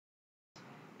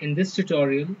In this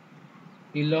tutorial,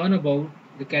 we learn about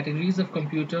the categories of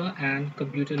computer and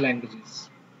computer languages.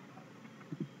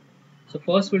 So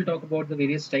first we'll talk about the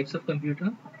various types of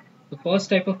computer. The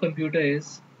first type of computer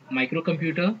is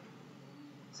microcomputer.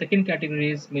 Second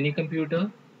category is mini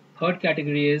computer. Third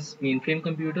category is mainframe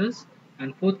computers.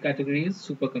 And fourth category is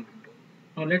supercomputer.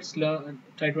 Now let's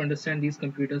try to understand these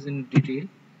computers in detail.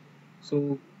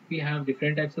 So we have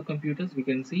different types of computers. We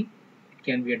can see it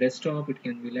can be a desktop, it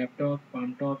can be laptop,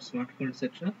 palm top, smartphone,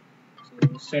 etc.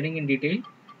 So studying in detail,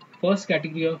 first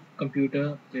category of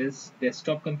computer is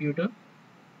desktop computer.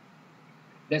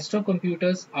 Desktop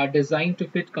computers are designed to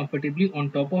fit comfortably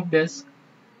on top of desk.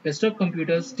 Desktop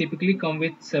computers typically come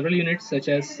with several units such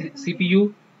as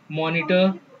CPU,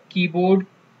 monitor, keyboard,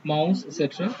 mouse,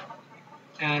 etc.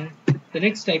 And the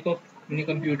next type of mini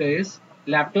computer is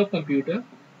laptop computer.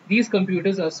 These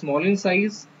computers are small in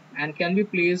size and can be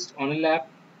placed on a lap.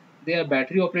 They are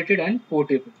battery operated and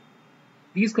portable.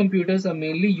 These computers are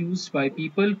mainly used by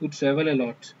people who travel a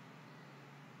lot.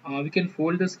 We can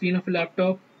fold the screen of a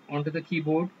laptop onto the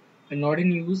keyboard. When not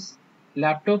in use,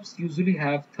 laptops usually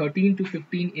have 13 to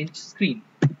 15-inch screen.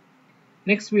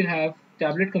 Next we have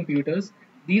tablet computers.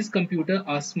 These computers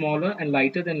are smaller and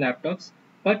lighter than laptops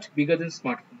but bigger than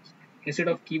smartphones. Instead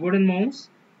of keyboard and mouse,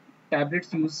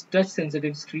 tablets use touch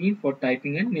sensitive screen for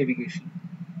typing and navigation.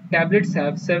 Tablets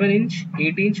have 7-inch,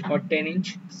 8-inch or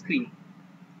 10-inch screen.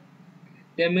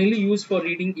 They are mainly used for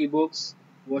reading ebooks,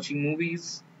 watching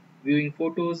movies, viewing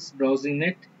photos, browsing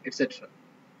net, etc.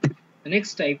 The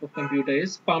next type of computer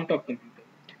is palm top computer.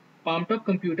 Palm top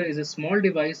computer is a small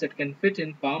device that can fit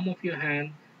in palm of your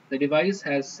hand. The device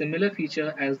has similar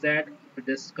feature as that of a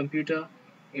desk computer.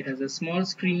 It has a small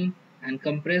screen and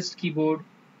compressed keyboard.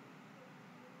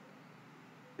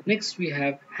 Next we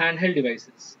have handheld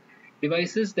devices.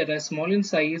 Devices that are small in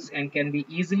size and can be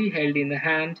easily held in the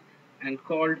hand and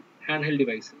called handheld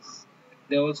devices.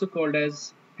 They are also called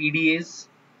as PDAs.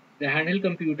 The handheld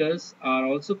computers are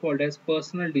also called as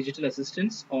personal digital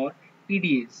assistants or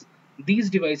PDAs.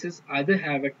 These devices either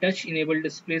have a touch-enabled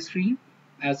display screen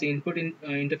as the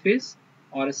interface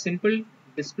or a simple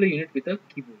display unit with a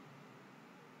keyboard.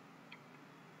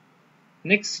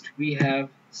 Next, we have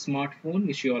smartphone,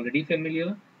 which you're already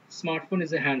familiar. Smartphone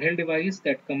is a handheld device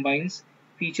that combines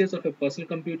features of a personal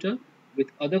computer with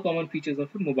other common features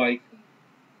of a mobile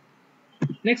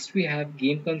phone. Next, we have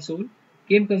game console.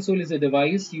 Game console is a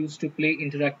device used to play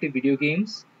interactive video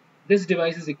games. This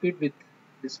device is equipped with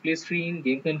display screen,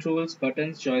 game controls,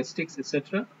 buttons, joysticks,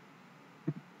 etc.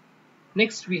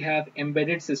 Next, we have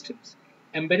embedded systems.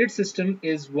 Embedded system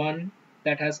is one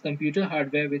that has computer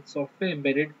hardware with software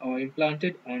embedded or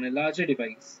implanted on a larger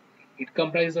device. It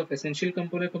comprises of essential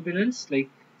components like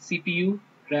CPU,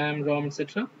 RAM, ROM,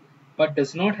 etc., but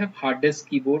does not have hard disk,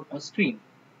 keyboard, or screen.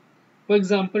 For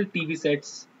example, TV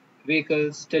sets,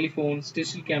 vehicles, telephones,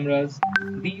 digital cameras.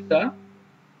 These are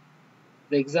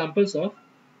the examples of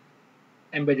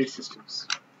embedded systems.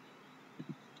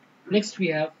 Next, we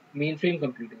have mainframe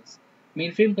computers.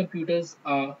 Mainframe computers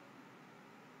are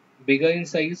bigger in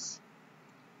size.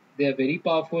 They are very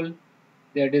powerful.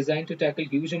 They are designed to tackle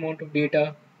huge amount of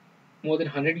data. More than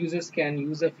 100 users can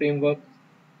use a framework.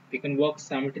 They can work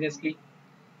simultaneously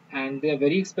and they are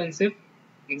very expensive.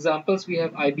 Examples we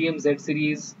have IBM Z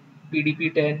series,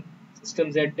 PDP-10,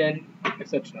 System Z10,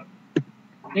 etc.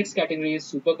 Next category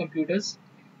is supercomputers.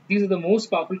 These are the most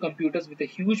powerful computers with a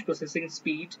huge processing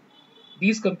speed.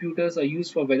 These computers are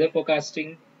used for weather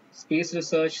forecasting, space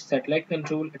research, satellite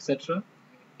control, etc.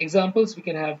 Examples we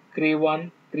can have Cray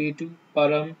 1, Cray 2,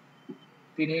 Param,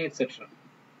 Tine, etc.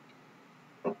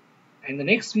 And the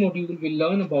next module we'll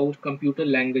learn about computer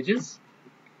languages.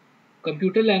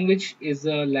 Computer language is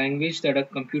a language that a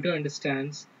computer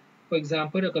understands. For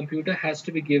example, a computer has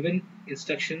to be given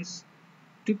instructions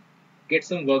to get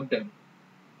some work done.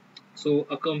 So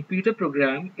a computer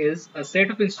program is a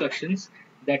set of instructions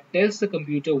that tells the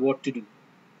computer what to do.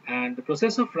 And the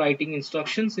process of writing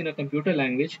instructions in a computer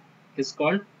language is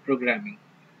called programming.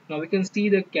 Now we can see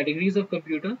the categories of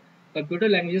computer. Computer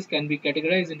languages can be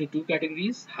categorized into two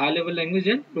categories, high level language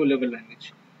and low level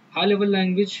language. High level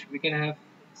language we can have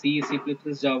C, C++,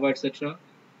 Java, etc.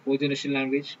 4th generation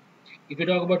language. If we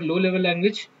talk about low level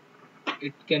language,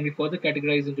 it can be further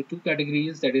categorized into two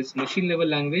categories, that is machine level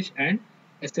language and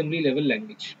assembly level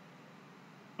language.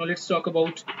 Now let's talk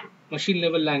about machine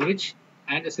level language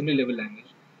and assembly level language.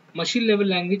 Machine level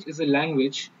language is a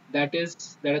language that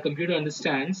a computer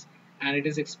understands, and it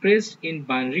is expressed in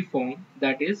binary form,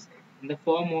 that is in the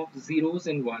form of zeros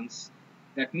and ones.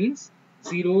 That means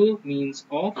 0 means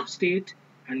off state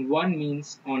and 1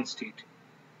 means on state.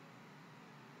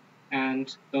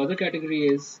 And the other category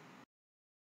is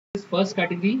This first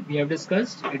category we have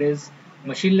discussed, it is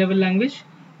machine level language.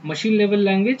 Machine level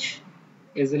language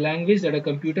is a language that a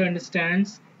computer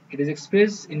understands. It is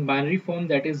expressed in binary form,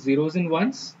 that is zeros and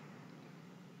ones.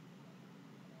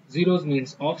 Zeros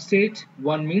means off state,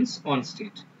 one means on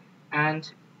state. And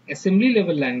assembly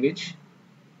level language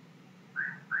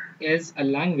is a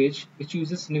language which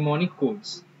uses mnemonic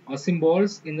codes or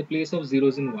symbols in the place of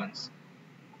zeros and ones.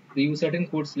 They use certain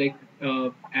codes like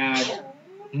add,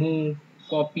 move,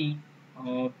 copy.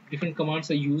 Different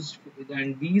commands are used,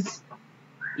 and these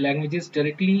languages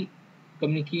directly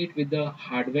communicate with the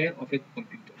hardware of a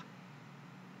computer.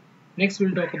 Next,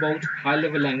 we'll talk about high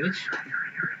level language.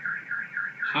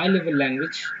 High level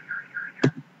language.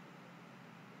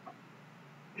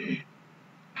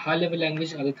 High level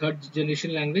language are the third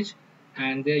generation language,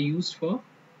 and they are used for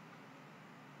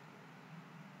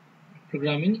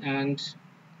programming. And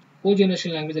fourth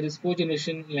generation language, that is fourth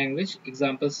generation language,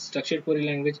 examples structured query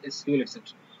language, SQL, etc.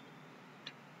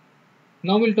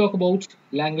 Now we'll talk about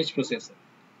language processor.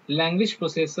 Language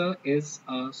processor is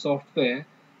a software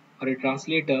or a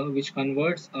translator which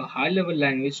converts a high level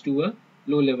language to a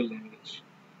low level language.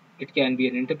 It can be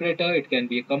an interpreter, it can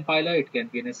be a compiler, it can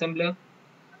be an assembler.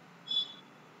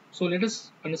 So let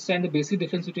us understand the basic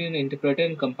difference between an interpreter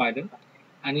and compiler.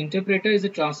 An interpreter is a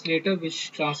translator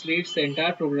which translates the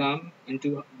entire program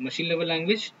into machine level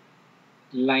language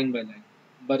line by line.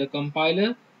 But a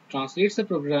compiler translates the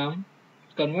program,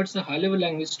 converts a high level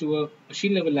language to a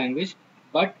machine level language,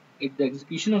 but the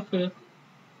execution of a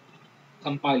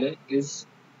compiler is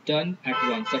done at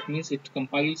once. That means it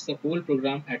compiles the whole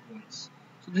program at once.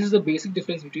 So this is the basic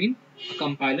difference between a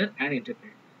compiler and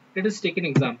interpreter. Let us take an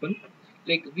example.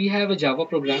 Like we have a Java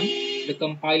program, the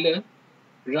compiler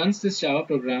runs this Java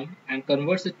program and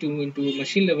converts it into a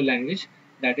machine level language.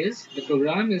 That is, the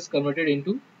program is converted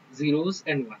into zeros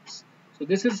and ones. So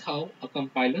this is how a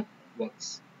compiler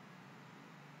works.